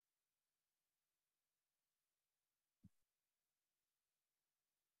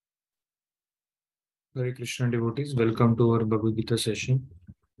Hare Krishna devotees, welcome to our Bhagavad Gita session.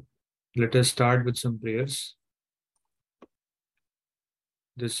 Let us start with some prayers.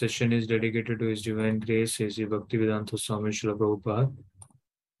 This session is dedicated to His Divine Grace, His Bhaktivedanta Swami Srila Prabhupada.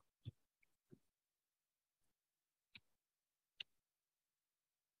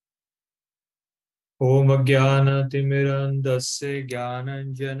 Om Ajnana-timirandasya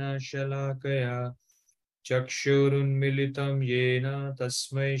Jnananjana-shalakaya Chakshurunmilitam Yena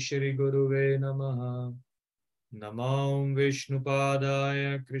Tasmai Shri Guruve Namaha. Namam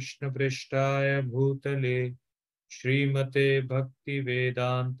Vishnupadaya Krishna Prishtaya Bhutale Srimate Bhakti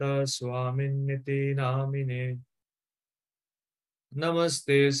Vedanta Swaminiti Namine.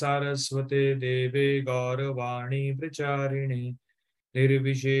 Namaste Saraswate Deve Gauravani Pracharine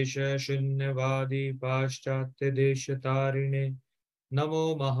Nirvishesha Shunyavadi Paschatya Deshatarine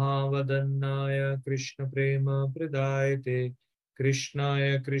Namo Mahavadannaya Krishna Prema Pradayate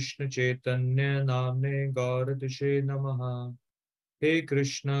Krishnaya Krishna Chaitanya Namne Gauradushe Namaha. He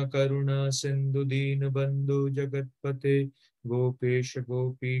Krishna Karuna Sindhu Deen Bandhu Jagatpate Gopesh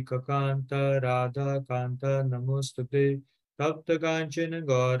Gopi Kakanta Radha Kanta Namostate Tapta Kanchana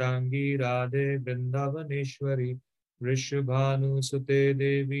Gaurangi Radhe Vrindavaneshwari Vrishabhanu Sute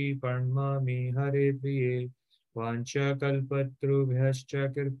Devi Parmami Hare Priye Vancha Kalpatrubhyascha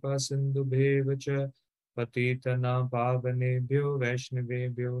Kirpa Sindhu Bhevacha Patitana Pavanebhyo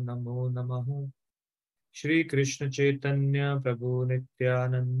Vaishnavebhyo Namo Namaha. Shri Krishna Chaitanya Prabhu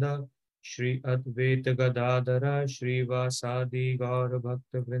Nityananda Shri Advaita Gadadhara Shri Vasadi Gaura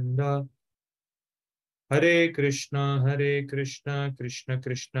Bhakta Vrinda Hare Krishna Krishna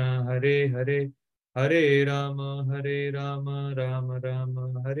Krishna Hare Hare Hare Rama Rama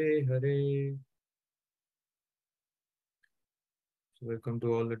Rama Hare Hare. So welcome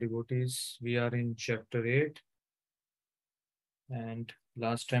to all the devotees. We are in chapter 8 and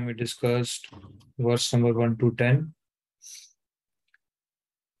last time we discussed verse number 1 to 10.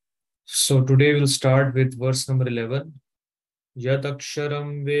 So today we'll start with verse number 11. Yat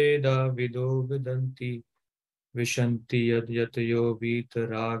aksharam veda vido vidanti vishanti yad yatayo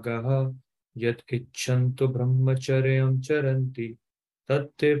vitaragaha yat icchantu brahmacharyam charanti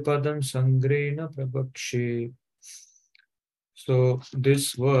tatte padam sangrena prabhakshe. So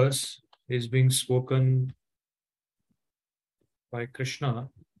this verse is being spoken by Krishna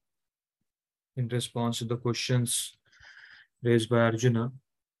in response to the questions raised by Arjuna.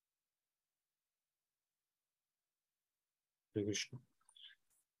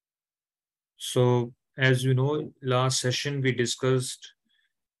 So, as you know, last session we discussed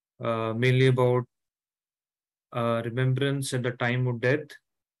mainly about remembrance at the time of death,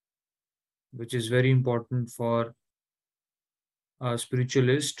 which is very important for a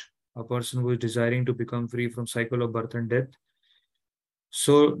spiritualist, a person who is desiring to become free from cycle of birth and death.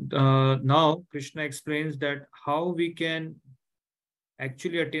 So now Krishna explains that how we can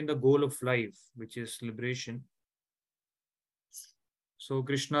actually attain the goal of life, which is liberation. So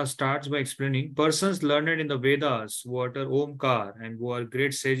Krishna starts by explaining persons learned in the Vedas who utter Omkar and who are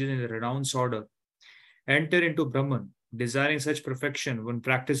great sages in the renounced order enter into Brahman, desiring such perfection one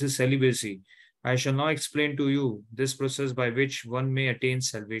practices celibacy. I shall now explain to you this process by which one may attain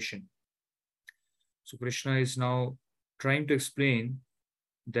salvation. So Krishna is now trying to explain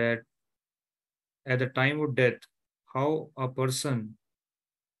that at the time of death, how a person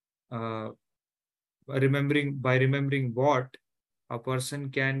remembering what a person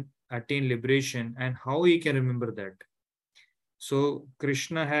can attain liberation and how he can remember that. So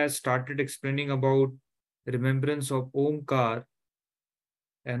Krishna has started explaining about remembrance of Omkar,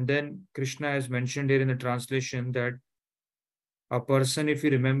 and then Krishna has mentioned here in the translation that a person, if he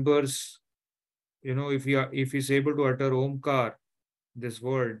remembers, if he's able to utter Omkar, this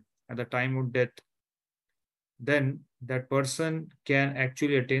word, at the time of death, then that person can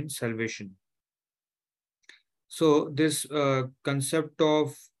actually attain salvation. So this concept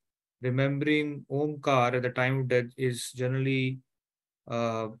of remembering Omkar at the time of death is generally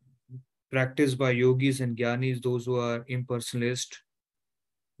practiced by yogis and jnanis, those who are impersonalist,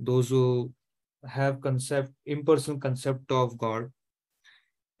 those who have impersonal concept of God.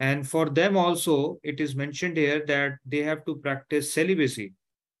 And for them also, it is mentioned here that they have to practice celibacy.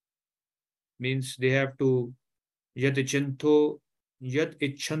 Means they have to yat icchanto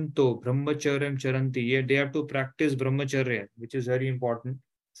brahmacharyam charanti. They have to practice brahmacharya, which is very important.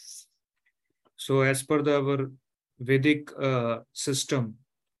 So as per our Vedic system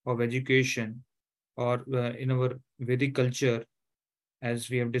of education, or in our Vedic culture,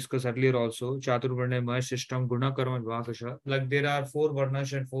 as we have discussed earlier also, Chaturvarna Mahashishtam Guna Karma Vivakasha. Like there are 4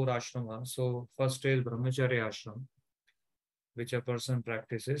 varnas and 4 ashramas. So first is Brahmacharya ashram, which a person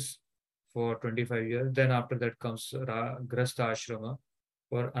practices for 25 years. Then after that comes Grasta Ashrama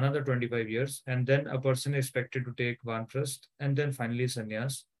for another 25 years. And then a person is expected to take Vanprasth and then finally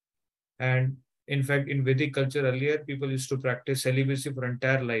sannyas. And in fact, in Vedic culture earlier, people used to practice celibacy for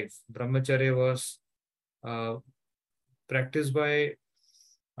entire life. Brahmacharya was uh, practiced by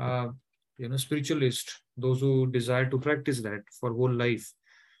spiritualists, those who desire to practice that for whole life.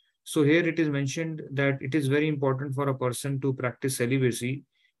 So here it is mentioned that it is very important for a person to practice celibacy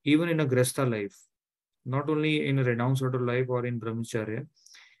even in a grasta life, not only in a renounced order life or in brahmacharya.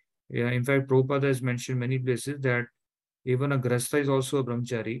 Yeah, in fact, Prabhupada has mentioned many places that even a grasta is also a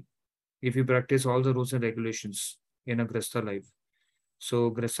brahmachari if you practice all the rules and regulations in a grasta life.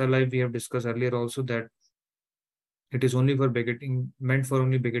 So grasta life we have discussed earlier also that it is only for begetting, meant for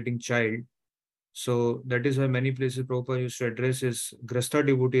only begetting child. So that is why many places Prabhupada used to address is grasta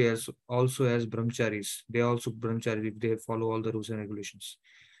devotee as also as brahmacharis. They are also brahmacharis if they follow all the rules and regulations.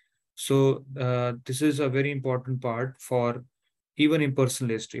 So this is a very important part for even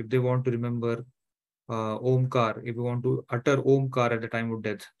impersonalists if they want to remember Omkar, if you want to utter Omkar at the time of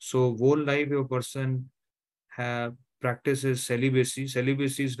death. So whole life if a person have practices celibacy.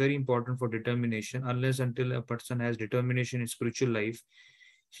 Celibacy is very important for determination. Unless until a person has determination in spiritual life,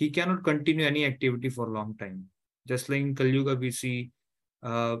 he cannot continue any activity for a long time. Just like in Kali Yuga, we see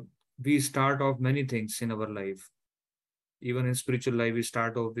we start off many things in our life. Even in spiritual life, we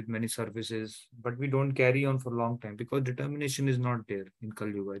start off with many services, but we don't carry on for a long time because determination is not there in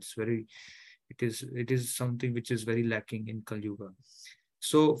Kali Yuga. It is something which is very lacking in Kali Yuga.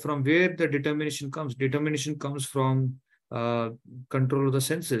 So from where the determination comes? Determination comes from control of the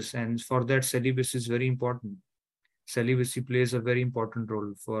senses, and for that celibacy is very important. Celibacy plays a very important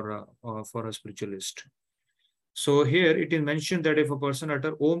role for a spiritualist. So here it is mentioned that if a person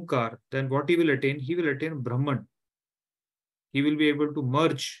utter Omkar, then what he will attain? He will attain Brahman. He will be able to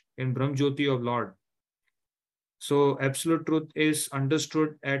merge in Brahm Jyoti of Lord. So absolute truth is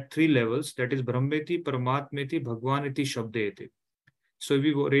understood at three levels. That is Brahmeti, Paramatmeti, Bhagwaniti, Shabdeti. So if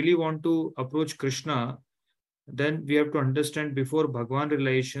we really want to approach Krishna, then we have to understand before Bhagwan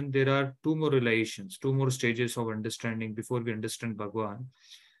realization, there are two more realizations, two more stages of understanding before we understand Bhagwan.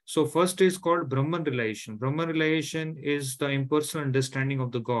 So first is called Brahman realization. Brahman realization is the impersonal understanding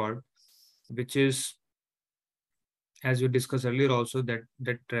of the God, which is, as we discussed earlier also, that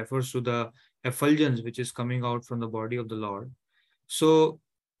refers to the effulgence which is coming out from the body of the Lord. So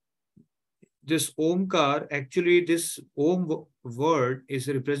this Omkar, actually this Om word is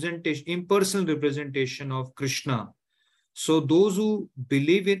a representation, impersonal representation of Krishna. So those who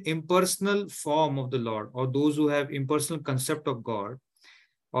believe in impersonal form of the Lord, or those who have impersonal concept of God,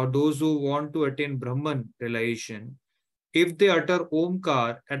 or those who want to attain Brahman realization, if they utter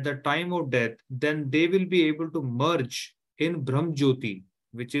Omkar at the time of death, then they will be able to merge in Brahm Jyoti,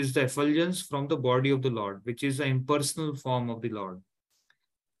 which is the effulgence from the body of the Lord, which is the impersonal form of the Lord.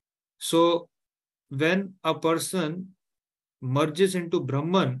 So when a person merges into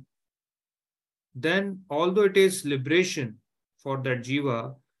Brahman, then although it is liberation for that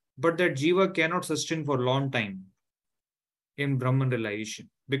jiva, but that jiva cannot sustain for a long time in Brahman realization.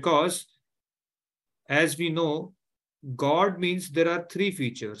 Because as we know, God means there are three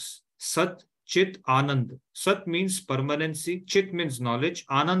features: Sat, Chit, Anand. Sat means permanency, Chit means knowledge,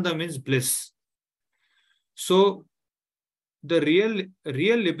 Ananda means bliss. So the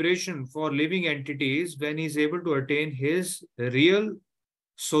real liberation for living entity is when he is able to attain his real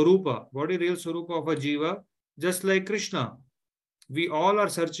Swarupa. What is real Swarupa of a jiva? Just like Krishna. We all are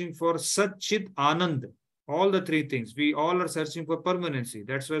searching for Sat, Chit, Anand. All the three things. We all are searching for permanency.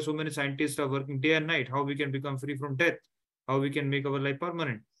 That's why so many scientists are working day and night. How we can become free from death. How we can make our life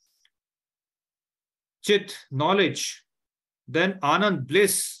permanent. Chit, knowledge. Then Anand,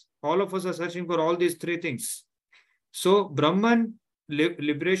 bliss. All of us are searching for all these three things. So Brahman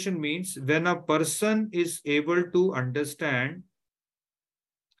liberation means when a person is able to understand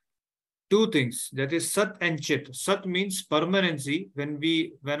two things, that is Sat and Chit. Sat means permanency. When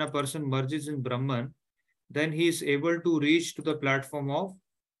a person merges in Brahman, then he is able to reach to the platform of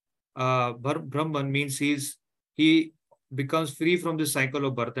Brahman, means he becomes free from the cycle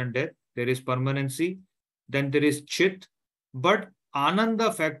of birth and death. There is permanency. Then there is Chit, but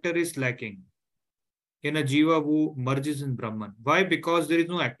Ananda factor is lacking in a jiva who merges in Brahman. Why? Because there is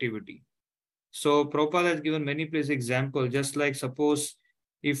no activity. So Prabhupada has given many places example, just like suppose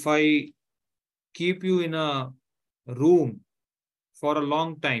if I keep you in a room for a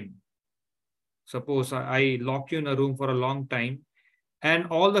long time, suppose I lock you in a room for a long time, and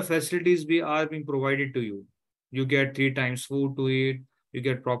all the facilities are being provided to you. You get 3 times food to eat, you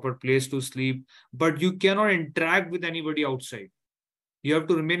get proper place to sleep, but you cannot interact with anybody outside. You have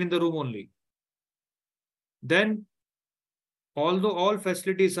to remain in the room only. Then, although all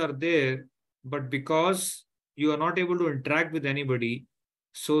facilities are there, but because you are not able to interact with anybody,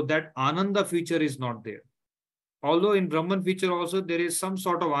 so that Ananda feature is not there. Although in Brahman feature also there is some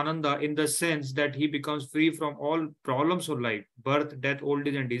sort of Ananda in the sense that he becomes free from all problems of life, birth, death, old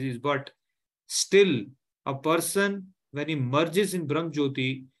age, and disease. But still, a person, when he merges in Brahm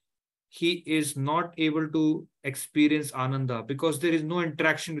Jyoti, he is not able to experience Ananda because there is no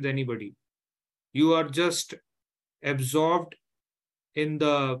interaction with anybody. You are just absorbed in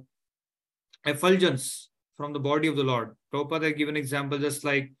the effulgence from the body of the Lord. Prabhupada had given an example, just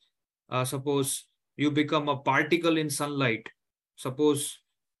like suppose you become a particle in sunlight. Suppose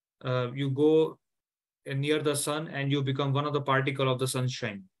you go near the sun and you become one of the particle of the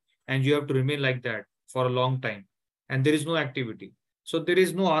sunshine, and you have to remain like that for a long time, and there is no activity. So there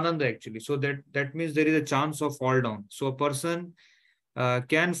is no ananda actually. So that means there is a chance of fall down. So a person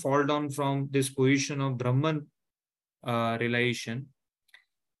can fall down from this position of Brahman realization.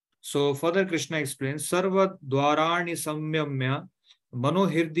 So further Krishna explains, Sarva dwarani samyamya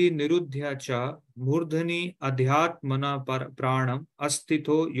manohirdi nirudhya cha murdhani adhyatmana pranam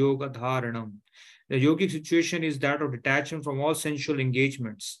astito yoga dharanam. The yogic situation is that of detachment from all sensual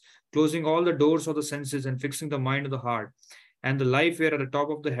engagements, closing all the doors of the senses and fixing the mind of the heart, and the life here at the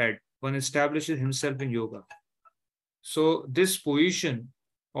top of the head, one establishes himself in yoga. So this position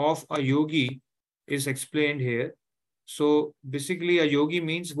of a yogi is explained here. So basically, a yogi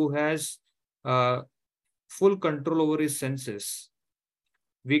means who has full control over his senses.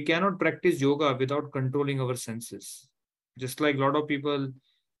 We cannot practice yoga without controlling our senses. Just like a lot of people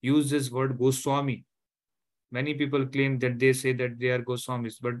use this word Goswami. Many people claim that they say that they are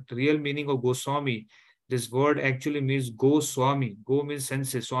Goswamis, but the real meaning of Goswami, this word actually means Goswami. Go means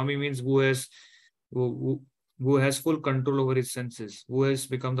senses. Swami means who has full control over his senses, who has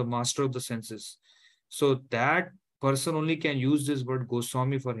become the master of the senses. So that person only can use this word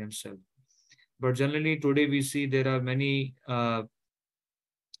Goswami for himself. But generally today we see there are many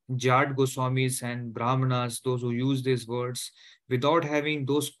Jat Goswamis and Brahmanas, those who use these words without having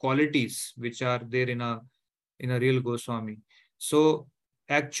those qualities which are there in a real Goswami. So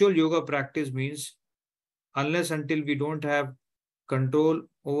actual yoga practice means unless until we don't have control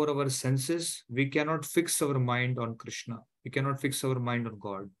over our senses, we cannot fix our mind on Krishna. We cannot fix our mind on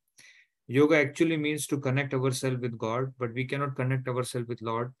God. Yoga actually means to connect ourselves with God, but we cannot connect ourselves with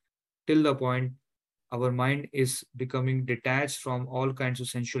Lord till the point our mind is becoming detached from all kinds of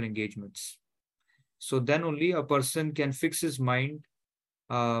sensual engagements. So then only a person can fix his mind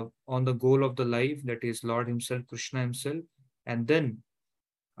on the goal of the life, that is Lord himself, Krishna himself. And then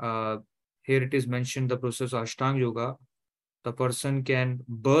here it is mentioned the process of Ashtanga Yoga. The person can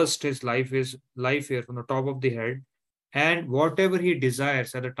burst his life here from the top of the head, and whatever he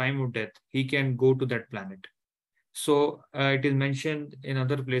desires at the time of death, he can go to that planet. So it is mentioned in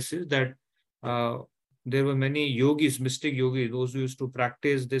other places that there were many yogis, mystic yogis, those who used to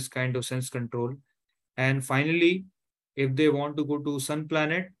practice this kind of sense control. And finally, if they want to go to sun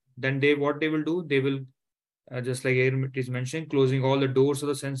planet, then what they will do, they will, just like it is mentioned, closing all the doors of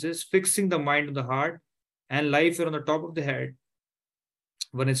the senses, fixing the mind of the heart, and life here on the top of the head,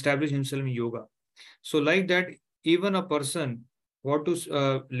 one establish himself in yoga. So like that, even a person want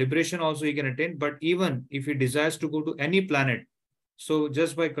to liberation also he can attain, but even if he desires to go to any planet, so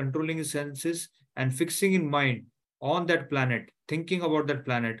just by controlling his senses and fixing in mind on that planet, thinking about that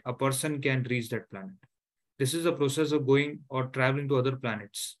planet, a person can reach that planet. This is the process of going or traveling to other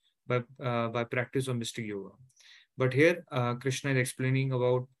planets by practice of mystic yoga. But here Krishna is explaining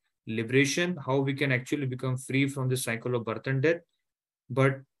about liberation, how we can actually become free from the cycle of birth and death.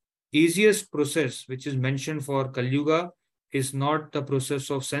 But easiest process which is mentioned for Kali Yuga is not the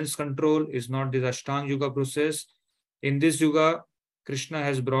process of sense control, is not the Ashtanga Yoga process. In this Yuga, Krishna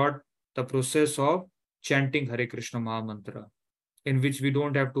has brought the process of chanting Hare Krishna Maha Mantra, in which we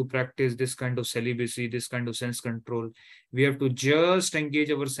don't have to practice this kind of celibacy, this kind of sense control. We have to just engage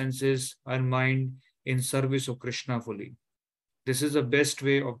our senses and mind in service of Krishna fully. This is the best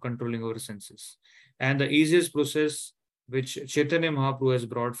way of controlling our senses. And the easiest process which Chaitanya Mahaprabhu has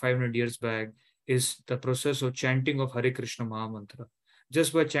brought 500 years back is the process of chanting of Hare Krishna Maha Mantra.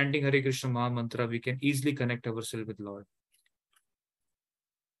 Just by chanting Hare Krishna Maha Mantra, we can easily connect ourselves with Lord.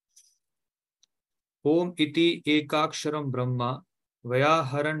 Om iti ekaksharam brahma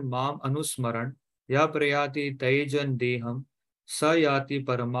vayaharan mam anusmaran ya prayati tejan deham sayati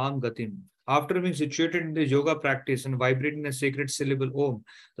paramam gatim. After being situated in the yoga practice and vibrating the sacred syllable Om,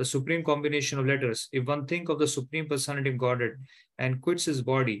 the supreme combination of letters, if one think of the Supreme Personality of Godhead and quits his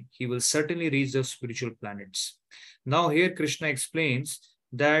body, he will certainly reach the spiritual planets. Now, here Krishna explains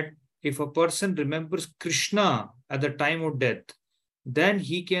that if a person remembers Krishna at the time of death, then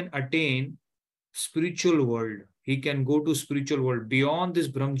he can attain spiritual world. He can go to spiritual world beyond this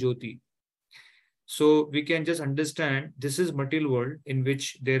Brahm Jyoti. So we can just understand this is material world in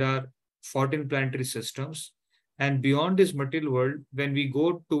which there are 14 planetary systems. And beyond this material world, when we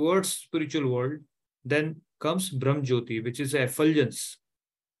go towards spiritual world, then comes Brahm Jyoti, which is a effulgence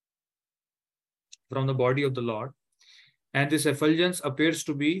from the body of the Lord. And this effulgence appears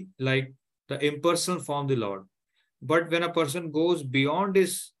to be like the impersonal form of the Lord. But when a person goes beyond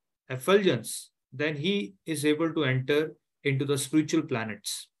his effulgence, then he is able to enter into the spiritual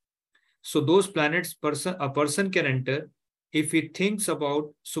planets. So those planets a person can enter if he thinks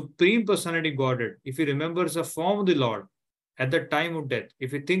about Supreme Personality Godhead, if he remembers the form of the Lord at the time of death,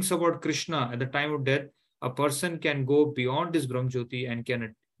 if he thinks about Krishna at the time of death, a person can go beyond this Brahm Jyoti and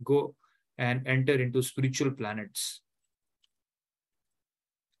can go and enter into spiritual planets.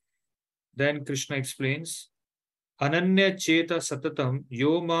 Then Krishna explains, Ananya Cheta Satatam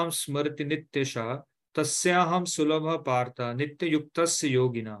Yo Mam Smriti Nityasha Tasyaham Sulabha Partha Nitya Yuktasya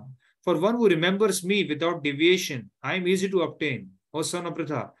Yogina. For one who remembers me without deviation, I am easy to obtain, O son of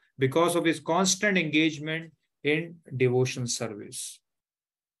Pritha, because of his constant engagement in devotion service.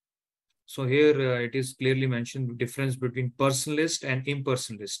 So here it is clearly mentioned the difference between personalist and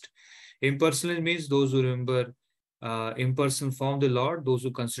impersonalist. Impersonalist means those who remember impersonal form of the Lord, those who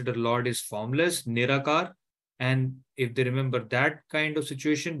consider Lord is formless, Nirakar, and if they remember that kind of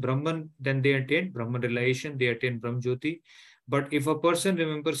situation, Brahman, then they attain Brahman realization, they attain Brahm Jyoti. But if a person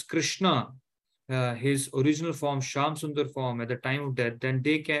remembers Krishna, his original form, Sham Sundar form at the time of death, then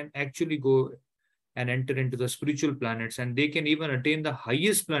they can actually go and enter into the spiritual planets, and they can even attain the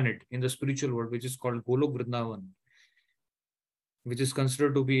highest planet in the spiritual world, which is called Golok Vrindavan, which is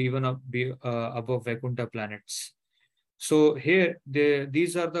considered to be even above Vaikuntha planets. So here,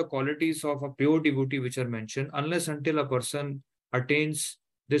 these are the qualities of a pure devotee which are mentioned. Unless until a person attains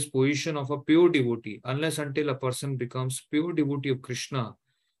this position of a pure devotee, unless until a person becomes pure devotee of Krishna,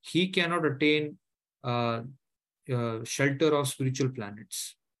 he cannot attain shelter of spiritual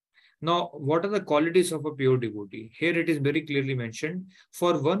planets. Now, what are the qualities of a pure devotee? Here it is very clearly mentioned,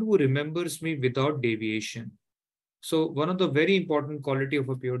 for one who remembers me without deviation. So one of the very important quality of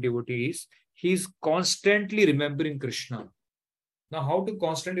a pure devotee is he is constantly remembering Krishna. Now, how to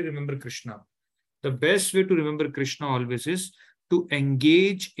constantly remember Krishna? The best way to remember Krishna always is to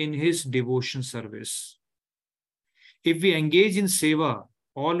engage in his devotion service. If we engage in seva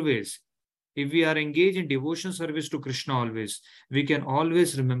always, if we are engaged in devotion service to Krishna always, we can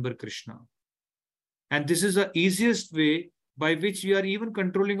always remember Krishna. And this is the easiest way by which we are even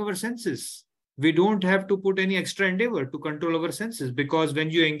controlling our senses. We don't have to put any extra endeavor to control our senses, because when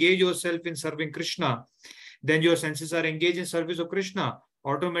you engage yourself in serving Krishna, then your senses are engaged in service of Krishna.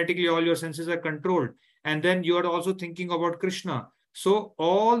 Automatically, all your senses are controlled. And then you are also thinking about Krishna. So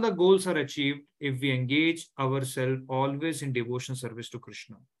all the goals are achieved if we engage ourselves always in devotion service to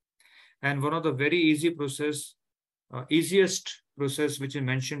Krishna. And one of the very easiest process which is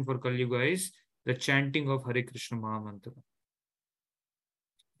mentioned for Kali Yuga is the chanting of Hare Krishna Mahamantra.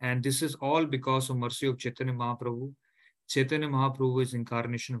 And this is all because of mercy of Chaitanya Mahaprabhu. Chaitanya Mahaprabhu is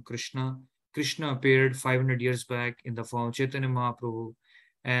incarnation of Krishna. Krishna appeared 500 years back in the form of Chaitanya Mahaprabhu.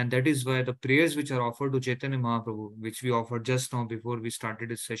 And that is why the prayers which are offered to Chaitanya Mahaprabhu, which we offered just now before we started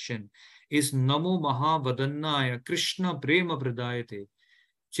this session, is Namo Mahavadannaya Krishna Prema Pradayate.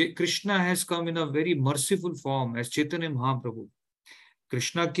 Krishna has come in a very merciful form as Chaitanya Mahaprabhu.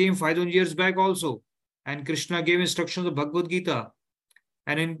 Krishna came 5,000 years back also, and Krishna gave instructions of Bhagavad Gita.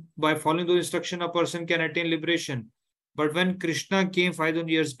 And by following those instructions, a person can attain liberation. But when Krishna came 5,000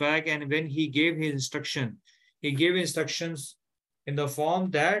 years back, and when he gave his instruction, he gave instructions in the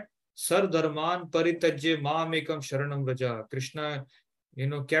form that Sar Dharman Paritajya Mahamekam Sharanam Vraja. Krishna,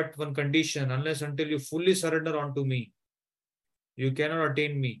 kept one condition: unless until you fully surrender unto me, you cannot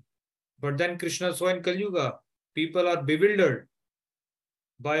attain me. But then Krishna saw in Kali Yuga, people are bewildered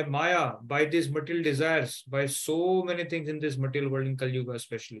by Maya, by these material desires, by so many things in this material world in Kali Yuga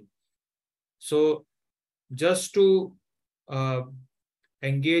especially. So just to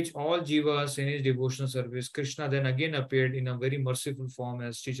engage all jivas in his devotional service, Krishna then again appeared in a very merciful form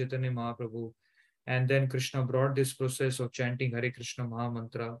as Sri Chaitanya Mahaprabhu. And then Krishna brought this process of chanting Hare Krishna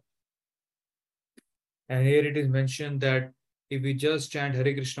Mahamantra. And here it is mentioned that if we just chant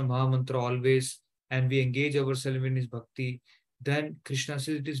Hare Krishna Mahamantra always, and we engage ourselves in his bhakti, then Krishna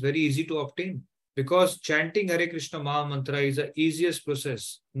says it is very easy to obtain. Because chanting Hare Krishna Maha Mantra is the easiest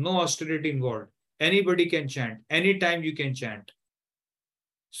process. No austerity involved. Anybody can chant. Anytime you can chant.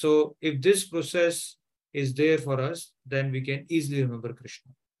 So if this process is there for us, then we can easily remember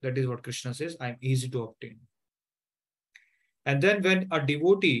Krishna. That is what Krishna says, I am easy to obtain. And then when a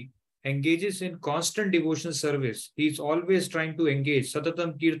devotee engages in constant devotional service, he is always trying to engage,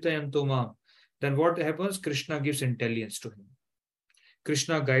 Satatam Kirtayanto Mam, then what happens? Krishna gives intelligence to him.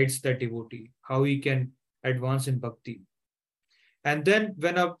 Krishna guides that devotee, how he can advance in bhakti. And then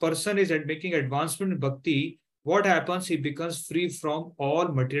when a person is making advancement in bhakti, what happens? He becomes free from all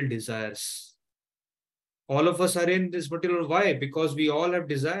material desires. All of us are in this material. Why? Because we all have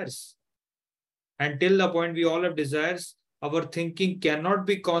desires. Until the point we all have desires, our thinking cannot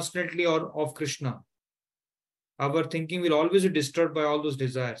be constantly or of Krishna. Our thinking will always be disturbed by all those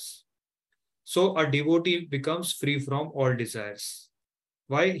desires. So a devotee becomes free from all desires.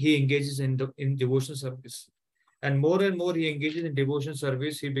 Why? He engages in devotion service. And more he engages in devotion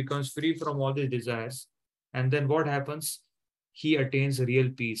service, he becomes free from all these desires. And then what happens? He attains real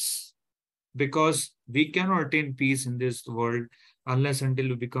peace. Because we cannot attain peace in this world unless until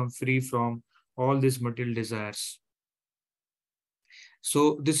we become free from all these material desires.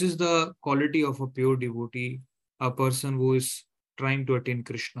 So this is the quality of a pure devotee, a person who is trying to attain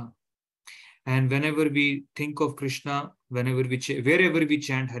Krishna. And whenever we think of Krishna, wherever we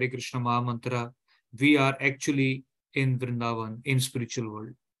chant Hare Krishna Maha Mantra, we are actually in Vrindavan, in spiritual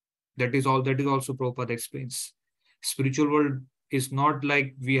world. That is also Prabhupada explains. Spiritual world is not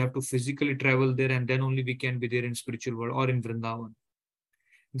like we have to physically travel there and then only we can be there in spiritual world or in Vrindavan.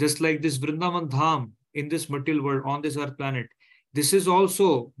 Just like this Vrindavan Dham in this material world, on this earth planet, this is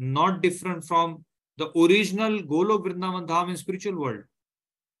also not different from the original Golok Vrindavan Dham in spiritual world.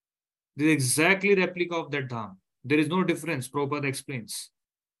 This is exactly replica of that Dham. There is no difference, Prabhupada explains.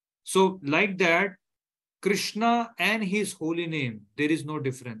 So like that, Krishna and his holy name, there is no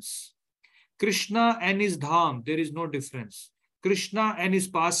difference. Krishna and his Dham, there is no difference. Krishna and his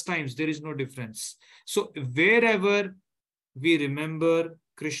pastimes, there is no difference. So wherever we remember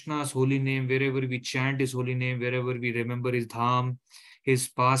Krishna's holy name, wherever we chant his holy name, wherever we remember his Dham, his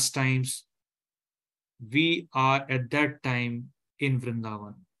pastimes, we are at that time in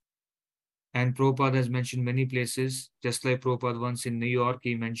Vrindavan. And Prabhupada has mentioned many places, just like Prabhupada once in New York,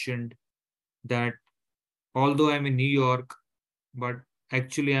 he mentioned that although I'm in New York, but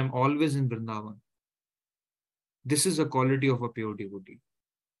actually I'm always in Vrindavan. This is a quality of a pure devotee.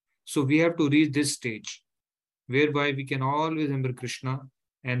 So we have to reach this stage whereby we can always remember Krishna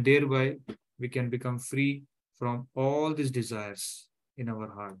and thereby we can become free from all these desires in our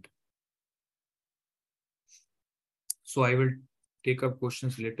heart. So I will take up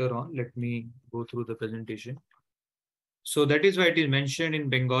questions later on. Let me go through the presentation. So that is why it is mentioned in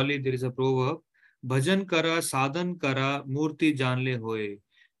Bengali, there is a proverb, Bhajan kara, sadhan kara, murti janle hoye.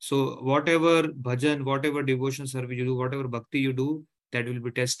 So whatever bhajan, whatever devotion service you do, whatever bhakti you do, that will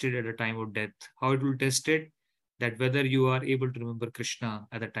be tested at the time of death. How it will test it? That whether you are able to remember Krishna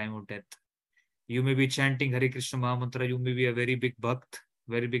at the time of death. You may be chanting Hare Krishna Maha Mantra, you may be a very big bhakt,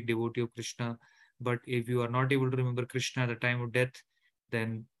 very big devotee of Krishna, but if you are not able to remember Krishna at the time of death,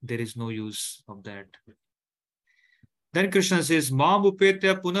 then there is no use of that. Then Krishna says, Mam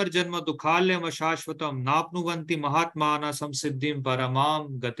upetya punarjanma dukhalyam ashashvatam napnuvanti mahatmana samsiddhim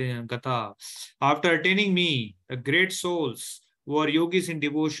paramam gata. After attaining me, the great souls who are yogis in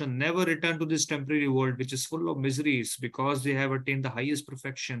devotion never return to this temporary world which is full of miseries because they have attained the highest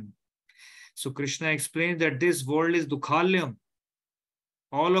perfection. So Krishna explains that this world is dukhalyam.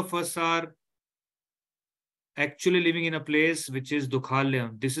 All of us are actually living in a place which is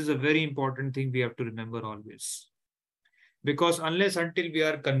dukhalyam. This is a very important thing we have to remember always. Because unless until we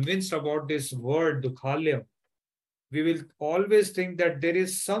are convinced about this word dukhalyam, we will always think that there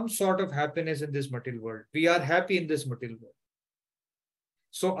is some sort of happiness in this material world. We are happy in this material world.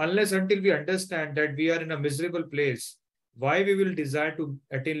 So unless until we understand that we are in a miserable place, why we will desire to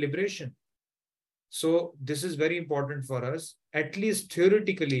attain liberation? So this is very important for us. At least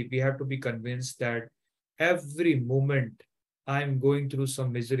theoretically, we have to be convinced that every moment I'm going through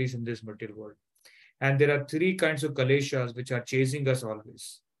some miseries in this material world. And there are three kinds of kaleshas which are chasing us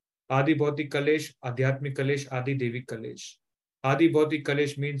always. Adi Bhautik Kalesh, Adhyatmik Kalesh, Adi Devik Kalesh. Adi Bhautik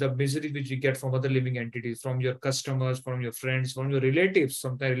Kalesh means the misery which you get from other living entities, from your customers, from your friends, from your relatives.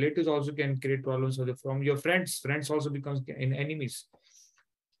 Sometimes relatives also can create problems from your friends. Friends also becomes enemies.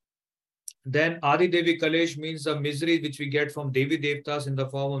 Then Adi Devi Kalesh means the misery which we get from Devi Devtas in the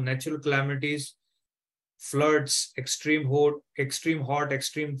form of natural calamities, floods, extreme hot,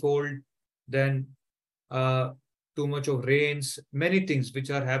 extreme cold, then too much of rains, many things which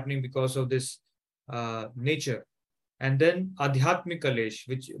are happening because of this nature. And then Adhyatmik Kalesh,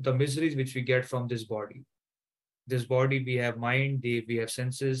 which the miseries which we get from this body. This body, we have mind, we have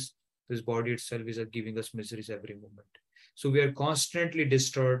senses. This body itself is giving us miseries every moment. So we are constantly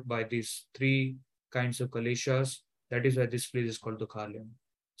disturbed by these three kinds of kaleshas. That is why this place is called Dukhalayam.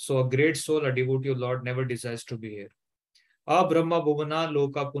 So a great soul, a devotee of Lord, never desires to be here. Brahma Bhuvana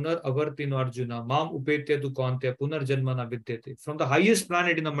Loka Punar Avartino Arjuna Mam Upetya Dukante Punar Janmana Vidyate. From the highest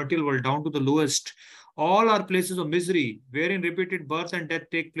planet in the material world down to the lowest, all are places of misery, wherein repeated birth and death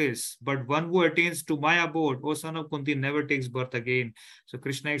take place. But one who attains to my abode, O son of Kunti, never takes birth again. So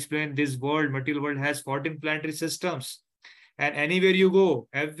Krishna explained this world, material world, has 14 planetary systems. And anywhere you go,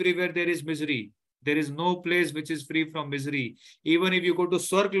 everywhere there is misery. There is no place which is free from misery. Even if you go to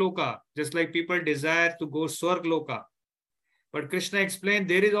Swargloka, just like people desire to go Swargloka. But Krishna explained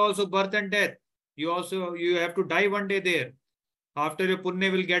there is also birth and death. You have to die one day there. After your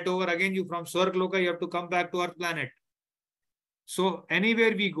punya will get over, again you from Swargloka, you have to come back to Earth planet. So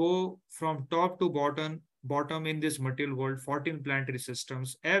anywhere we go from top to bottom in this material world, 14 planetary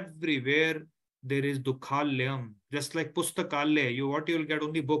systems, everywhere there is Dukhalayam. Just like Pustakalya, what you will get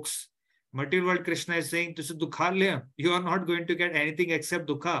only books. Material world, Krishna is saying this is Dukhalayam. You are not going to get anything except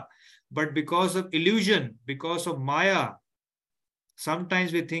Dukha. But because of illusion, because of Maya,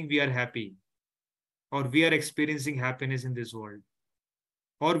 sometimes we think we are happy, or we are experiencing happiness in this world,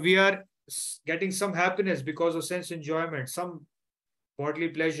 or we are getting some happiness because of sense enjoyment, some bodily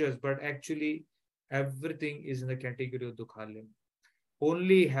pleasures, but actually everything is in the category of Dukhalayam.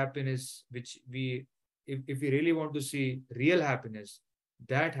 Only happiness which if we really want to see real happiness,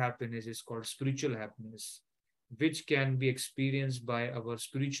 that happiness is called spiritual happiness, which can be experienced by our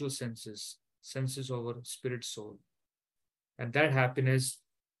spiritual senses of our spirit soul. And that happiness,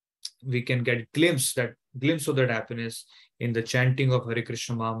 we can get glimpse of that happiness in the chanting of Hare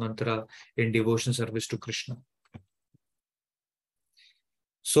Krishna Maha Mantra in devotion service to Krishna.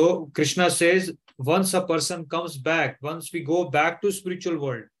 So Krishna says, once a person comes back, once we go back to spiritual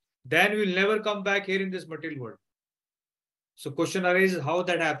world, then we'll never come back here in this material world. So question arises how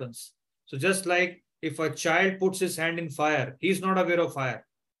that happens. So just like if a child puts his hand in fire, he's not aware of fire.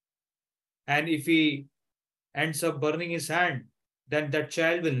 And if he ends up burning his hand, then that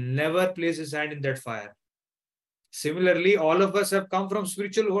child will never place his hand in that fire. Similarly, all of us have come from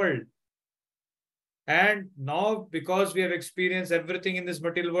spiritual world. And now, because we have experienced everything in this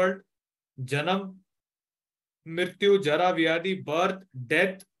material world, Janam, Mrityu, Jara, Vyadi, birth,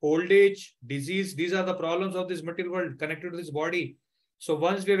 death, old age, disease, these are the problems of this material world connected to this body. So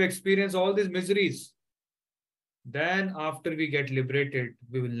once we have experienced all these miseries, then after we get liberated,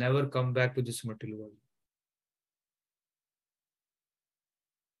 we will never come back to this material world.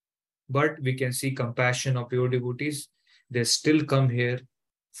 But we can see compassion of pure devotees. They still come here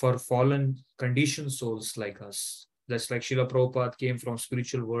for fallen, conditioned souls like us. That's like Srila Prabhupada came from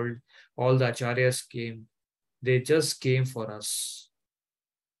spiritual world. All the acharyas came. They just came for us.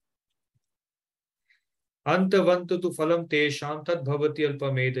 Antavantu tu phalam tesham tad bhavati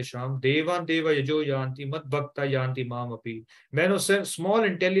alpamedasham devan deva yajo yanti mad bhakta yanti mamapi. Men of small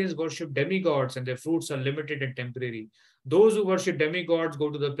intelligence worship demigods and their fruits are limited and temporary. Those who worship demigods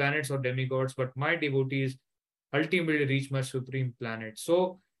go to the planets of demigods, but my devotees ultimately reach my supreme planet.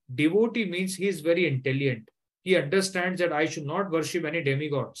 So devotee means he is very intelligent. He understands that I should not worship any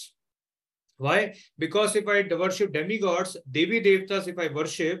demigods. Why? Because if I worship demigods, Devi Devtas, if I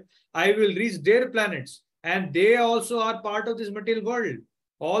worship, I will reach their planets. And they also are part of this material world.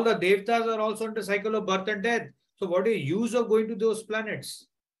 All the Devtas are also into cycle of birth and death. So what is the use of going to those planets?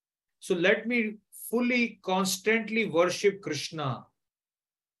 So let me fully, constantly worship Krishna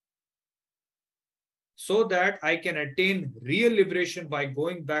so that I can attain real liberation by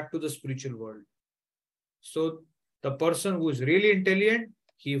going back to the spiritual world. So the person who is really intelligent,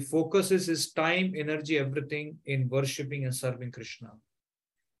 he focuses his time, energy, everything in worshipping and serving Krishna.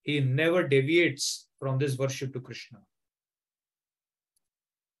 He never deviates from this worship to Krishna.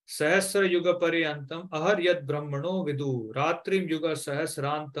 Sahasra yuga pariyantam ahar yad brahmano vidu ratrim yuga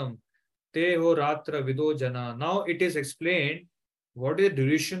sahasrantam teho ratra vido jana. Now it is explained what is the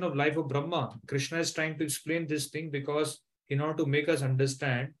duration of life of Brahma. Krishna is trying to explain this thing because in order to make us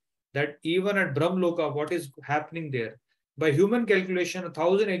understand that even at Brahmloka, what is happening there. By human calculation,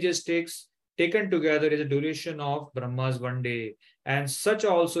 1,000 ages taken together is a duration of Brahma's one day, and such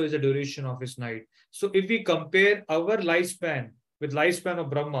also is the duration of his night. So if we compare our lifespan with lifespan of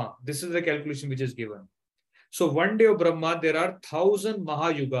Brahma, this is the calculation which is given. So one day of Brahma, there are 1,000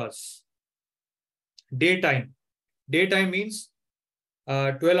 Mahayugas. Daytime. Daytime means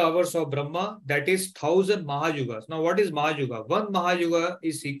 12 hours of Brahma, that is 1000 Mahayugas. Now, what is Mahayuga? One Mahayuga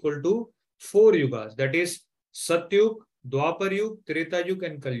is equal to 4 yugas. That is Satyug, Dwapar Yug, Treta Yug,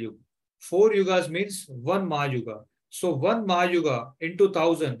 and Kal Yug. 4 yugas means one Mahayuga. So, one Mahayuga into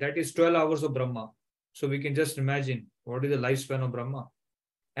 1000, that is 12 hours of Brahma. So, we can just imagine what is the lifespan of Brahma.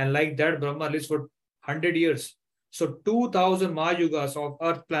 And like that, Brahma lives for 100 years. So, 2000 Mahayugas of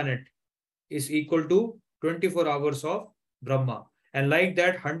Earth planet is equal to 24 hours of Brahma. And like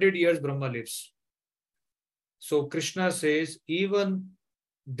that, 100 years Brahma lives. So Krishna says, even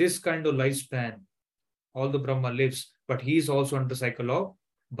this kind of lifespan, all the Brahma lives, but he is also under the cycle of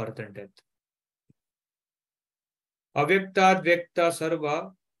birth and death. Avyakta vyakta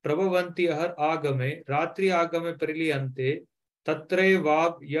sarva prabhavanti ahar agame ratri agame priliyante tatre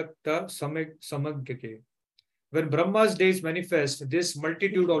vav yakta samagyake. When Brahma's days manifest, this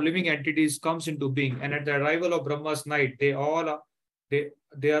multitude of living entities comes into being, and at the arrival of Brahma's night, they are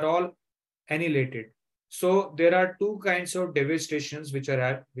all annihilated. So there are two kinds of devastations which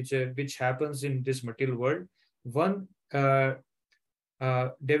happens in this material world. One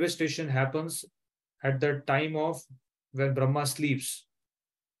devastation happens at the time of when Brahma sleeps,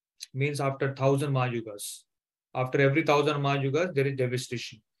 means after 1000 Mahayugas. After every 1000 Mahayugas, there is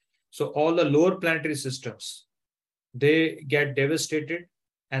devastation. So all the lower planetary systems, they get devastated,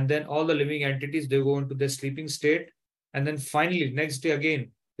 and then all the living entities, they go into their sleeping state, and then finally next day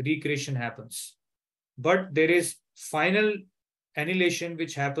again recreation happens. But there is final annihilation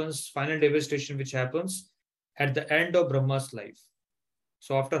which happens, final devastation which happens at the end of Brahma's life.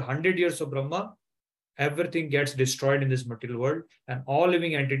 So after 100 years of Brahma, everything gets destroyed in this material world, and all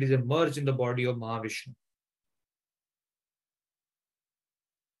living entities emerge in the body of Mahavishnu.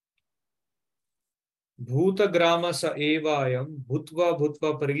 Bhutagrama sa evayam bhutva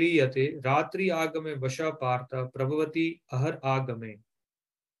bhutva priliyate ratri agame vasha partha prabhavati ahar agame.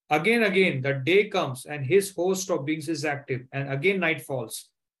 Again, the day comes and his host of beings is active, and again night falls,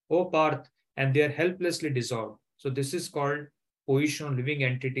 O Parth, and they are helplessly dissolved. So this is called position of living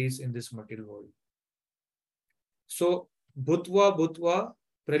entities in this material world. So bhutva bhutva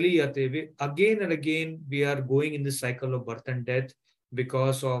praliyate, again and again we are going in the cycle of birth and death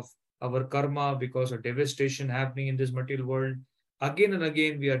because of our karma, because of devastation happening in this material world. Again and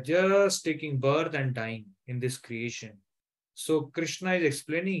again we are just taking birth and dying in this creation. So Krishna is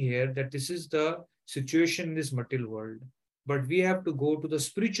explaining here that this is the situation in this material world, but we have to go to the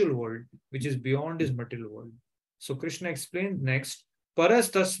spiritual world, which is beyond this material world. So Krishna explains next, Paras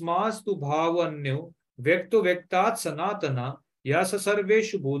tasmas tu bhavanyo vyakto vyaktat sanatana yasa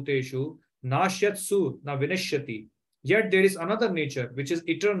sarveshu bhuteshu nashyatsu na vinashyati. Yet there is another nature which is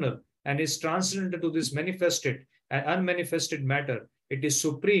eternal and is transcendental to this manifested and unmanifested matter. It is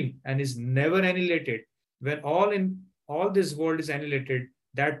supreme and is never annihilated. When all this world is annihilated,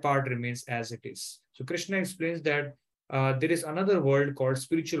 that part remains as it is. So Krishna explains that there is another world called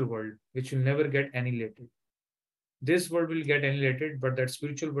spiritual world, which will never get annihilated. This world will get annihilated, but that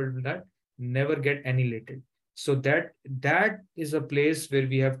spiritual world will not never get annihilated. So that is a place where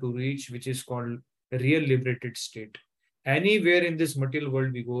we have to reach, which is called a real liberated state. Anywhere in this material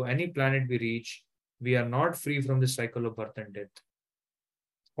world we go, any planet we reach, we are not free from the cycle of birth and death.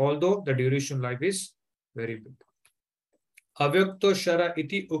 Although the duration of life is very big. Avyakto shara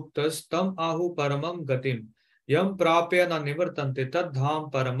iti uktas tam ahu paramam gatim yam prapya na nivartante tad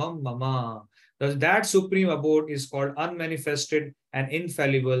dham paramam mama. Thus that supreme abode is called unmanifested and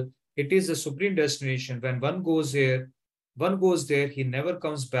infallible. It is the supreme destination. When one goes there, he never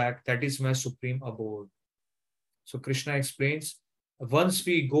comes back. That is my supreme abode. So Krishna explains, once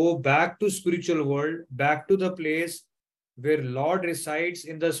we go back to spiritual world, back to the place where Lord resides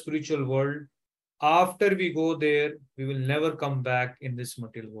in the spiritual world, after we go there, we will never come back in this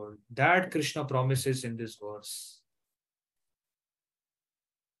material world. That Krishna promises in this verse.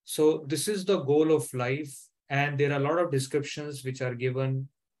 So this is the goal of life, and there are a lot of descriptions which are given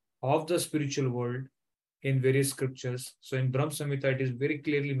of the spiritual world in various scriptures. So in Brahma Samhita, it is very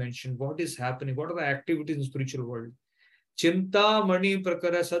clearly mentioned what is happening, what are the activities in the spiritual world. Chinta mani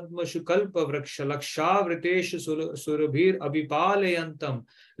prakara sadmashu kalpa vraksha laksha vriteshu surabhir abhipalayantam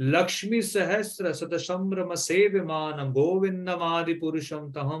lakshmi sahasra satasamrama sevimanam govindamadi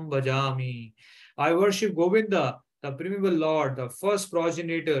purusham taham bhajami. I worship Govinda, the primeval Lord, the first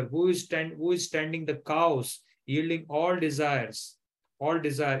progenitor who is tending the cows, yielding all desire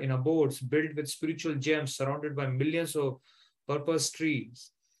in abodes built with spiritual gems, surrounded by millions of purpose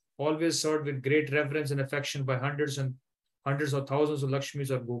trees, always served with great reverence and affection by hundreds or thousands of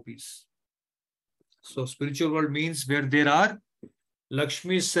Lakshmis or Gopis. So spiritual world means where there are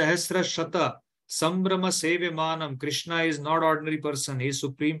Lakshmi Sahasra Shata Sambrama Sevemanam. Krishna is not ordinary person. He is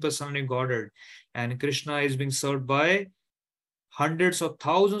Supreme Personality Godhead. And Krishna is being served by hundreds of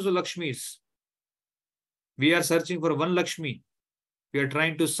thousands of Lakshmis. We are searching for one Lakshmi. We are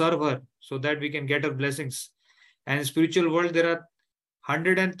trying to serve her so that we can get her blessings. And in spiritual world, there are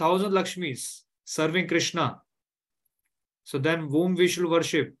 100,000 Lakshmis serving Krishna. So then whom we should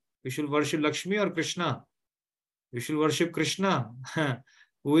worship? We should worship Lakshmi or Krishna? We should worship Krishna,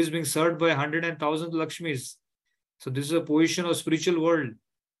 who is being served by 100,000 Lakshmis. So this is a position of spiritual world.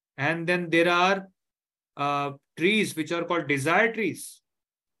 And then there are trees which are called desire trees.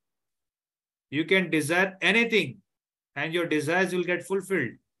 You can desire anything and your desires will get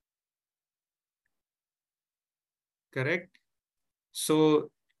fulfilled. Correct? So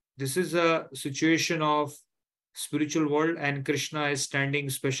this is a situation of spiritual world, and Krishna is standing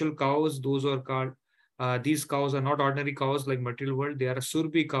special cows. Those are called, these cows are not ordinary cows like material world. They are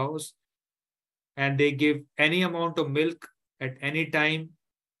Surbi cows, and they give any amount of milk at any time,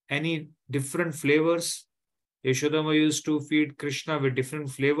 any different flavors. Yashodama used to feed Krishna with different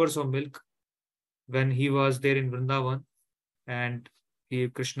flavors of milk when he was there in Vrindavan, and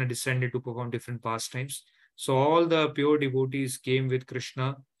Krishna descended to perform different pastimes. So all the pure devotees came with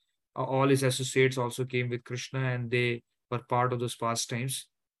Krishna. All his associates also came with Krishna, and they were part of those pastimes.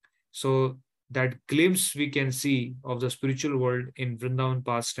 So that glimpse we can see of the spiritual world in Vrindavan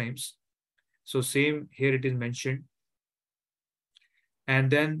pastimes. So same here it is mentioned.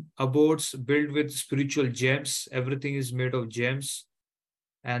 And then abodes built with spiritual gems. Everything is made of gems.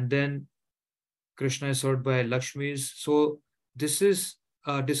 And then Krishna is served by Lakshmis. So this is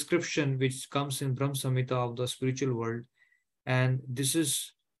a description which comes in Brahm Samhita of the spiritual world. And this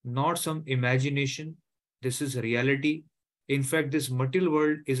is not some imagination. This is reality. In fact, this material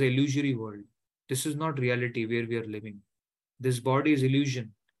world is an illusory world. This is not reality where we are living. This body is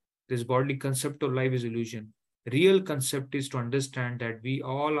illusion. This bodily concept of life is illusion. Real concept is to understand that we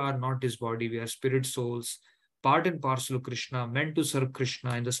all are not this body. We are spirit souls, part and parcel of Krishna, meant to serve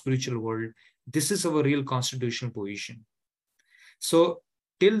Krishna in the spiritual world. This is our real constitutional position. So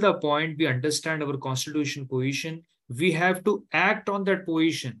till the point we understand our constitutional position, we have to act on that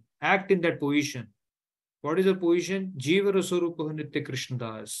position, act in that position. What is the position? Jiva Rasarupa Nitya Krishna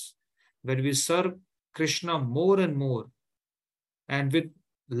Das. When we serve Krishna more and more and with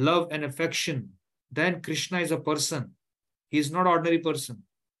love and affection, then Krishna is a person. He is not ordinary person.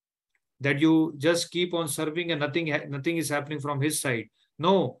 That you just keep on serving and nothing is happening from his side.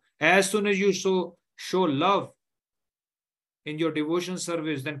 No, as soon as you show love in your devotion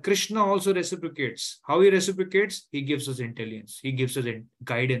service, then Krishna also reciprocates. How he reciprocates? He gives us intelligence. He gives us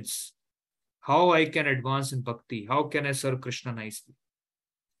guidance. How I can advance in bhakti? How can I serve Krishna nicely?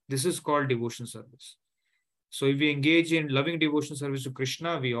 This is called devotion service. So if we engage in loving devotion service to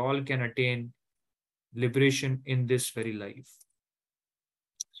Krishna, we all can attain liberation in this very life.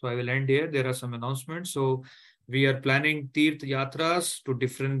 So I will end here. There are some announcements. So we are planning Tirth Yatras to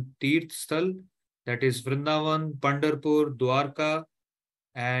different Tirth Sthal. That is Vrindavan, Pandharpur, Dwarka.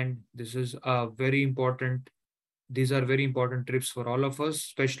 And this is a very important, these are very important trips for all of us,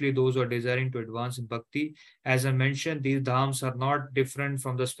 especially those who are desiring to advance in bhakti. As I mentioned, these dhams are not different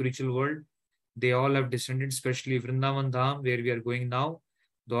from the spiritual world. They all have descendants, especially Vrindavan Dham, where we are going now.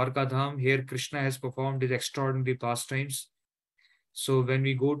 Dwarka Dham, here Krishna has performed his extraordinary pastimes. So when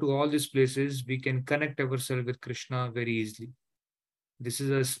we go to all these places, we can connect ourselves with Krishna very easily. This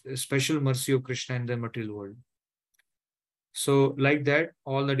is a special mercy of Krishna in the material world. So like that,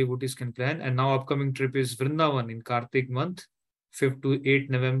 all the devotees can plan. And now upcoming trip is Vrindavan in Kartik month, 5th to 8th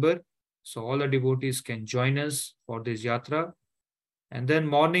November. So all the devotees can join us for this yatra. And then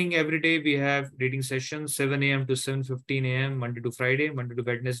morning, every day we have reading sessions, 7 a.m. to 7:15 a.m., Monday to Friday. Monday to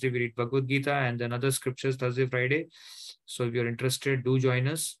Wednesday, we read Bhagavad Gita and then other scriptures, Thursday, Friday. So if you're interested, do join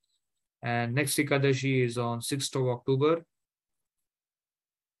us. And next Ekadashi is on 6th of October.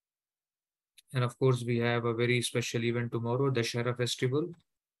 And of course, we have a very special event tomorrow, Dashera festival.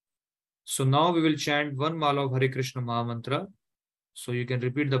 So now we will chant one mala of Hare Krishna Mahamantra. So you can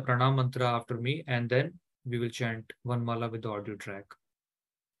repeat the pranam mantra after me, and then we will chant one mala with the audio track.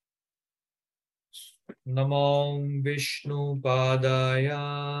 Namo Vishnu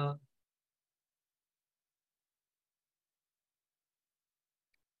Padaya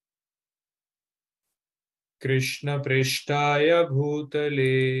Krishna Prishtaya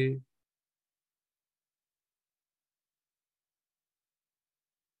Bhutale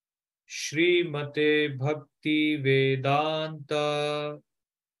Srimate Bhakti Vedanta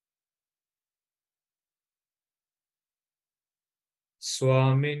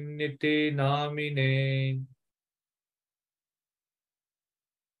Swaminiti Namine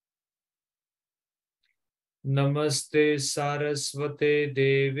नमस्ते सारस्वते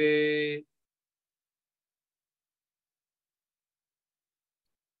देवे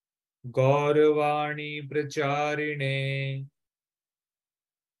गौरवाणी प्रचारिणे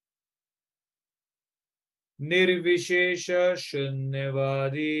निर्विशेष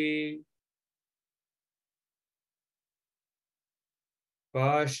शून्यवादी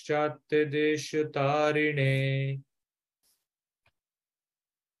पाश्चात्य देश तारिणे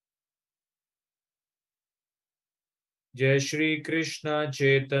जय श्री कृष्ण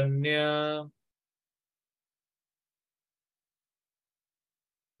चैतन्य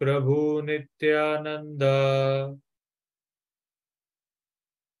प्रभु नित्यानंद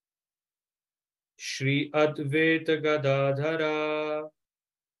श्री अद्वैत गदाधरा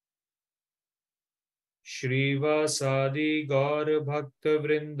श्रीवासादि गौर भक्त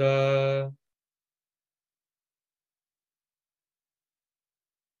वृंद।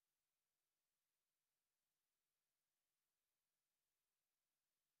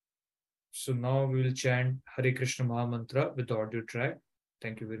 So now we will chant Hare Krishna Maha Mantra with audio track.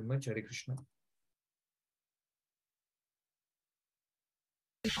 Thank you very much. Hare Krishna.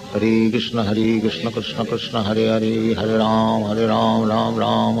 Hare Krishna Krishna Krishna Hare Hare Hare Ram Ram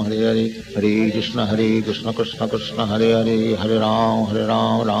Ram Hare Hare Hare Krishna Krishna Krishna Hare Hare Hare Ram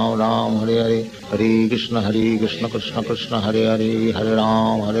Ram Hare Hare Hare Krishna Krishna Krishna Hare Hare Hare Ram Ram Hare Hare Hare Krishna Krishna Krishna Hare Hare Hare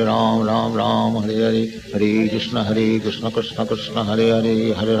Ram Hare Hare Hare Krishna Krishna Krishna Hare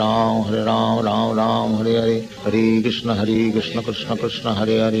Hare Hare Ram Hare Hare Hare Krishna Krishna Krishna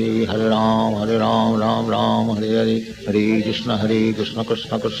Hare Hare Hare Ram Hare Hare Hare Krishna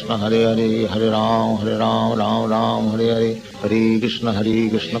Krishna Krishna Hare Hare Hare Ram Hare Hare Hare Krishna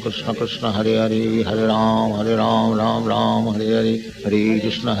Krishna Krishna Hare Hare Hare Ram Hare Hare Hare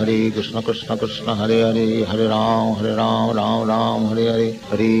Krishna Krishna Krishna Hare Hare Hare Ram Hare Hare Hare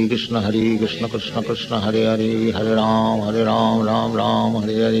Krishna Krishna Krishna Hare Hare Hare Ram Hare Hare Hare Krishna Krishna Krishna Hare Hare Hare Ram Hare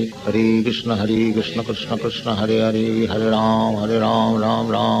Hare Hare Krishna Krishna Krishna Hare Hare Hare Ram Hare Hare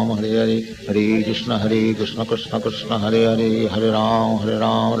Hare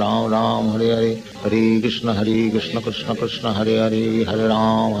Krishna Krishna Krishna Hare Hare Hare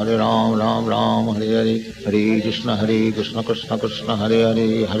Ram Hare Hare Hare Krishna Krishna Krishna Hare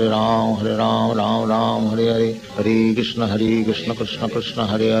Hare Hare Ram Hare Hare Hare Krishna Krishna Krishna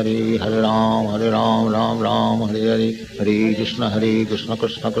Hare Hare Hare Ram Hare Hare Hare Krishna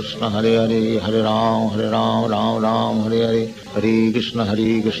Krishna Krishna Hare Hare Hare Ram Hare Hare Hare Krishna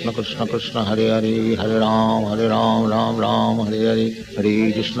Krishna Krishna Hare Hare Hare Ram Hare Hare Hare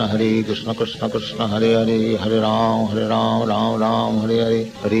Krishna Krishna Krishna Hare Hare Hare Ram Hare Hare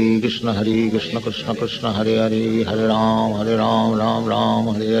Hare Krishna Krishna Krishna Hare Hare Hare Ram Hare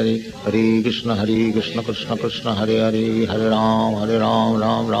Hare Hare Krishna Krishna Krishna Hare Hare Hare Ram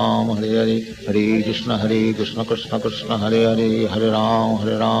Hare Hare Hare Krishna Krishna Krishna Hare Hare Hare Ram Hare Hare Hare Krishna Krishna Krishna Hare Hare Hare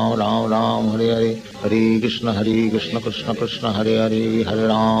Ram Hare Hare Hare Krishna Krishna Krishna Hare Hare Hare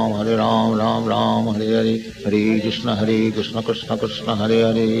Ram Hare Hare Hare Krishna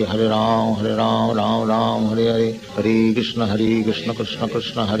Krishna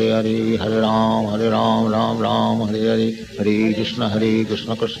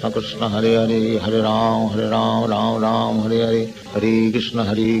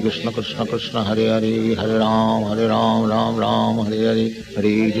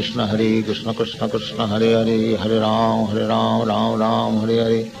Krishna Hare Hare Hare Ram Hare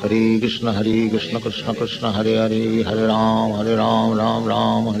Hare Hare Krishna Krishna Krishna Hare Hare Hare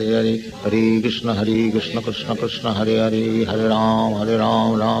Ram Hare Hare Hare Krishna Krishna Krishna Hare Hare Hare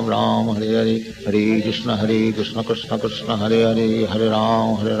Ram Hare Hare Hare Krishna Krishna Krishna Hare Hare Hare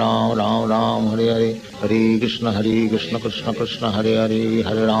Ram Hare Hare Hare Krishna Krishna Krishna Hare Hare Hare Ram Hare Hare Hare Krishna Krishna Krishna Hare Hare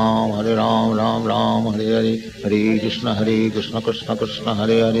Hare Ram Hare Hare Hare Krishna Krishna Krishna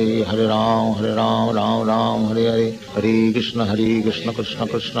Hare Hare Hare Ram Hare Hare Hare Krishna Krishna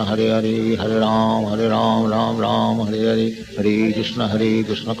Krishna Hare Hare Hare Ram Hare Hare Hare Krishna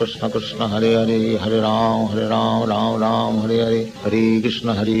Krishna Krishna Hare Hare Hare Ram Hare Hare Hare Krishna Krishna Krishna Hare Hare Hare Ram Hare Hare Hare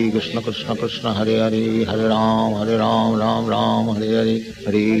Krishna Krishna Krishna Hare Hare Hare Ram Hare Hare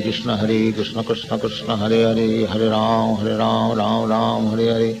Hare Krishna Krishna Krishna Hare Hare Hare Ram Hare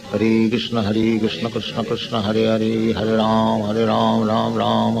Hare Hare Krishna Krishna Krishna Hare Hare Hare Ram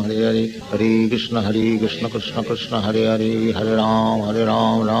Hare Hare Hare Krishna Krishna Krishna Hare Hare Hare Ram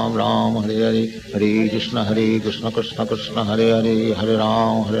Hare Hare Hare Krishna Krishna Krishna Hare Hare Hare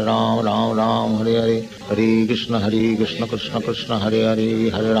Ram, Ram Ram, Hare Hare. Hare Krishna Krishna Krishna Hare Hare,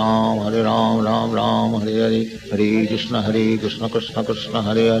 Hare Ram, Ram Ram, Hare Hare. Hare Krishna Krishna Krishna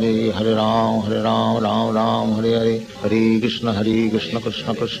Hare Hare, Hare Ram, Ram Ram, Hare Hare. Hare Krishna Krishna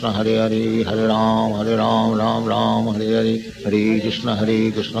Krishna Hare Hare, Hare Ram, Ram Ram, Hare Hare. Hare Krishna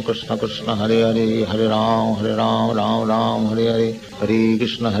Krishna Krishna Hare Hare, Hare Ram, Ram Hare Hare. Hare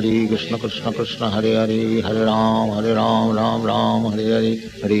Krishna Krishna Krishna Hare Hare, Hare Ram, Ram Hare Hare.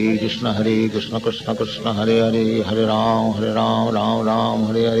 Hare Krishna Krishna Krishna Hare Hare, Hare Ram, Hare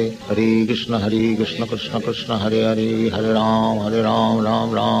Hare. Hare Krishna Krishna Krishna Hare Hare, Hare Ram,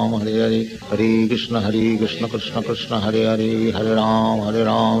 Hare Hare. Hare Krishna Krishna Krishna Hare Hare, Hare Ram,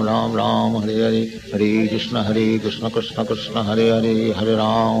 Hare Hare. Hare Krishna Krishna Krishna Hare Hare, Hare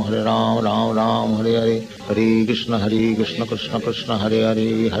Ram, Hare Hare. Hare Krishna Krishna Krishna Hare Hare, Hare Ram, Hare Hare. Hare Krishna Krishna Krishna Hare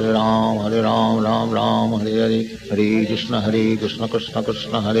Hare, Hare Ram, Hare Hare. Hare Krishna Krishna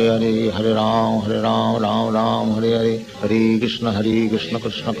Krishna Hare Hare, Hare Ram, Hare Hare. Hare Krishna Krishna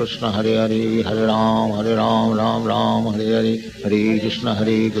Krishna Hare Hare, Hare Ram, Hare Hare. Hare Krishna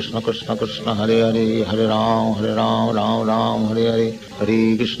Krishna Krishna Hare Hare, Hare Ram, Hare Hare.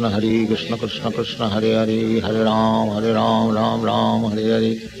 Hare Krishna Krishna Krishna Hare Hare, Hare Ram, Hare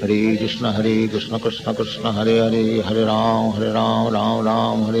Hare. Hare Krishna Krishna Krishna Hare Hare, Hare Ram,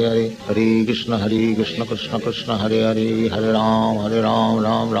 Hare Hare. Hare Krishna Krishna Krishna Hare Hare, Hare Ram,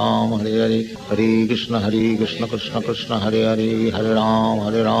 Hare Hare. Hare Krishna Krishna Krishna Hare Hare, Hare Ram,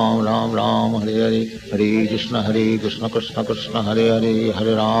 Hare Hare. Hare Krishna Krishna Krishna Hare Hare, Hare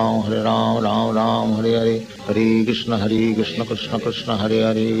Ram, Hare Hare. Hare Krishna Krishna Krishna Hare Hare, Hare Ram, Hare Hare. Hare Krishna Krishna Krishna Hare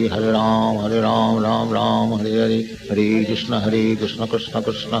Hare, Hare Ram, Hare Hare. Hare Krishna Krishna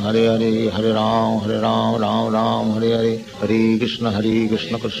Krishna Hare Hare, Hare Ram, Hare Hare. Hare Krishna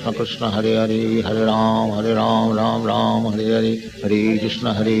Krishna Krishna Hare Hare, Hare Ram, Hare Hare. Hare Krishna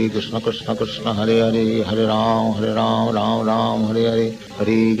Krishna Krishna Hare Hare, Hare Ram, Hare Hare.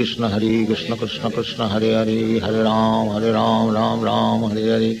 Hare Krishna Krishna Krishna Hare Hare, Hare Ram, Hare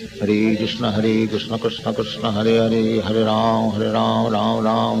Hare. Hare Krishna Krishna Krishna Hare Hare, Hare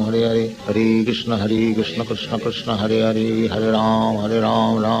Ram, Hare Hare. Hare Krishna Krishna Krishna Hare Hare, Hare Ram, Hare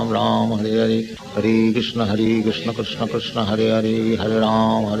Hare. Hare Krishna Krishna Krishna Hare Hare, Hare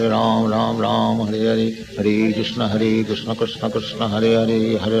Ram,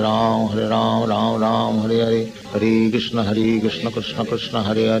 Hare Hare. Hare Krishna Krishna Krishna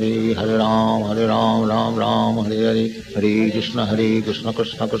Hare Hare, Hare Ram, Hare Hare. Hare Krishna Krishna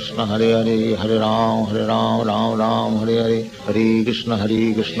Krishna Hare Hare, Hare Ram, Hare Hare. Hare Krishna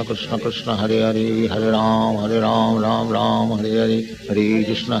Krishna Krishna Hare Hare, Hare Ram, Hare Hare. Hare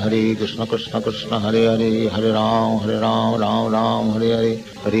Krishna Krishna Krishna Hare Hare, Hare Ram, Hare Hare.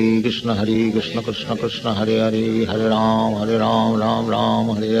 Hare Krishna Krishna Krishna Hare Hare, Hare Ram,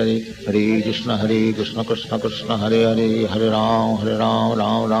 Hare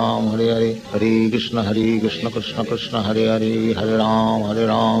Hare. Hare Krishna Krishna Krishna Hare Hare, Hare Ram, Hare Hare. Hare Krishna Krishna Krishna Hare Hare, Hare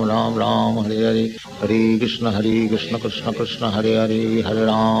Ram, Hare Hare. Hare Krishna Krishna Krishna Hare Hare, Hare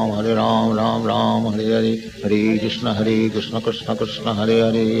Ram, Hare Hare. Hare Krishna Krishna Krishna Hare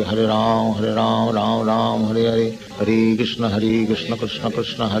Hare, Hare Ram, Hare Hare. Hare Krishna Krishna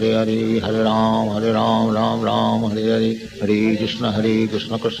Krishna Hare Hare, Hare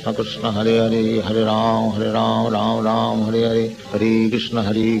Ram, Hare Hare. Hare Krishna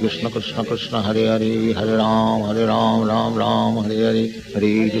Krishna Krishna Hare Hare, Hare Ram, Hare Hare. Hare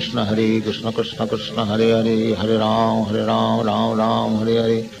Krishna Krishna Krishna Hare Hare, Hare Ram, Hare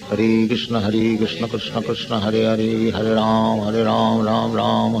Hare. Hare Krishna Krishna Krishna Hare Hare, Hare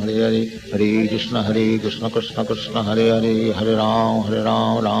Ram, Hare Hare. Hare Krishna Krishna Krishna Hare Hare, Hare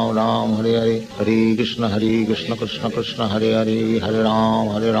Ram, Hare Hare. Hare Krishna Krishna Krishna Hare Hare, Hare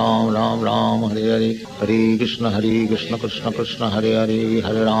Ram, Hare Hare. Hare Krishna Krishna Krishna Hare Hare,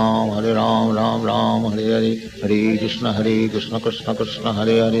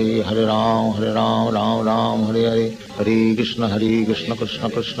 Hare Ram, Hare Hare. Hare Krishna Krishna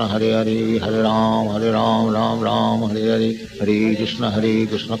Krishna Hare Hare, Hare Ram, Hare Hare. Hare Krishna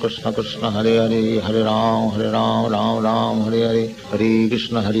Krishna Krishna Hare Hare, Hare Ram, Hare Hare. Hare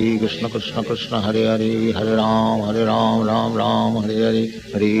Krishna Krishna Krishna Hare Hare, Hare Ram, Hare Hare.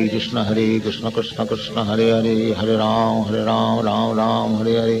 Hare Krishna Krishna Krishna Hare Hare, Hare Ram,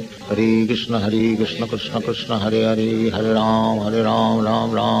 Hare Hare. Hare Krishna Krishna Krishna Hare Hare, Hare Ram, Hare Hare. Hare Krishna Krishna Krishna Hare Hare, Hare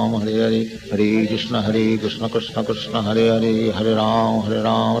Ram, Hare Hare. Hare Krishna Krishna Krishna Hare Hare, Hare Ram,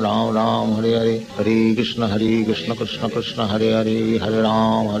 Hare Hare. Hare Krishna Krishna Krishna Hare Hare, Hare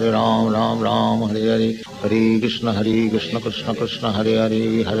Ram, Hare Hare. Hare Krishna Krishna Krishna Hare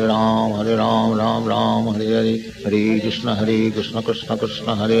Hare, Hare Ram, Hare Hare. Hare Krishna Krishna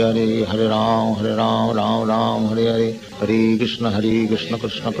Krishna Hare Hare Hare Ram Ram Ram Hare Hare Hare Krishna Krishna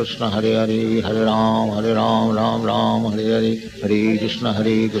Krishna Hare Hare Hare Ram Ram Hare Hare Hare Krishna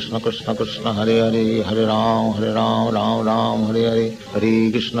Krishna Krishna Hare Hare Hare Ram Ram Hare Hare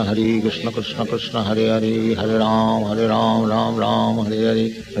Hare Krishna Krishna Krishna Hare Hare Hare Ram Ram Hare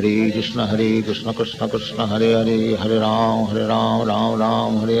Hare Hare Krishna Krishna Krishna Hare Hare Hare Ram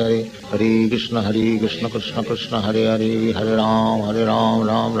Ram Hare Hare Hare Krishna Krishna Krishna Hare Hare Hare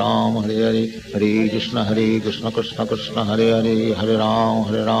Ram Ram Hare Hare Hare Krishna Krishna Krishna Hare Hare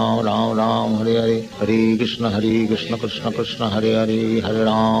Hare Ram Hare Hare Hare Krishna Krishna Krishna Hare Hare Hare Ram Hare Hare Hare Krishna Krishna Krishna Hare Hare Hare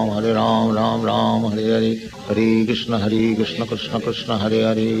Ram Hare Hare Hare Krishna Krishna Krishna Hare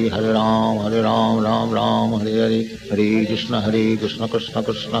Hare Hare Ram Hare Hare Hare Krishna Krishna Krishna Hare Hare Hare Ram Hare Hare Hare Krishna Krishna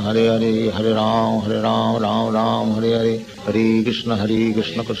Krishna Hare Hare Hare Ram Hare Hare Hare Krishna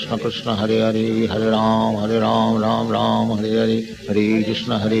Krishna Krishna Hare Hare Hare Ram Hare Hare Hare Krishna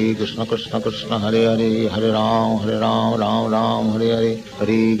Krishna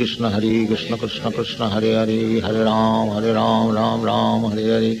Krishna Hare Hare Hare Ram Hare Hare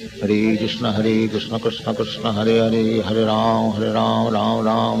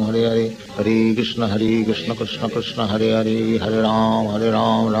Hare Krishna Krishna Krishna Hare Hare Hare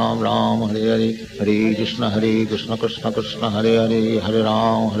Ram Hare Hare Hare Krishna Krishna Krishna Hare Hare Hare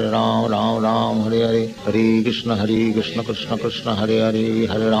Ram Hare Hare Hare Krishna Krishna Krishna Hare Hare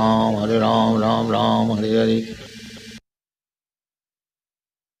Hare Ram Hare Hare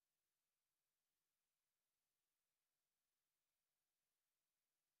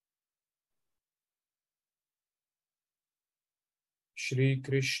Shri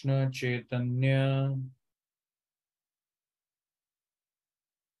Krishna Chaitanya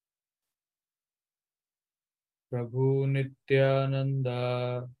Prabhu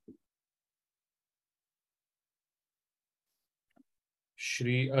Nityananda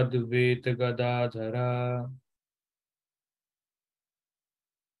Shri Advaita Gadadhara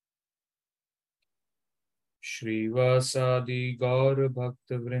Shri Vasadi Gaur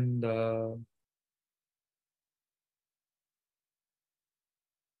Bhakta Vrinda.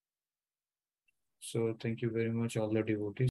 So thank you very much all the devotees.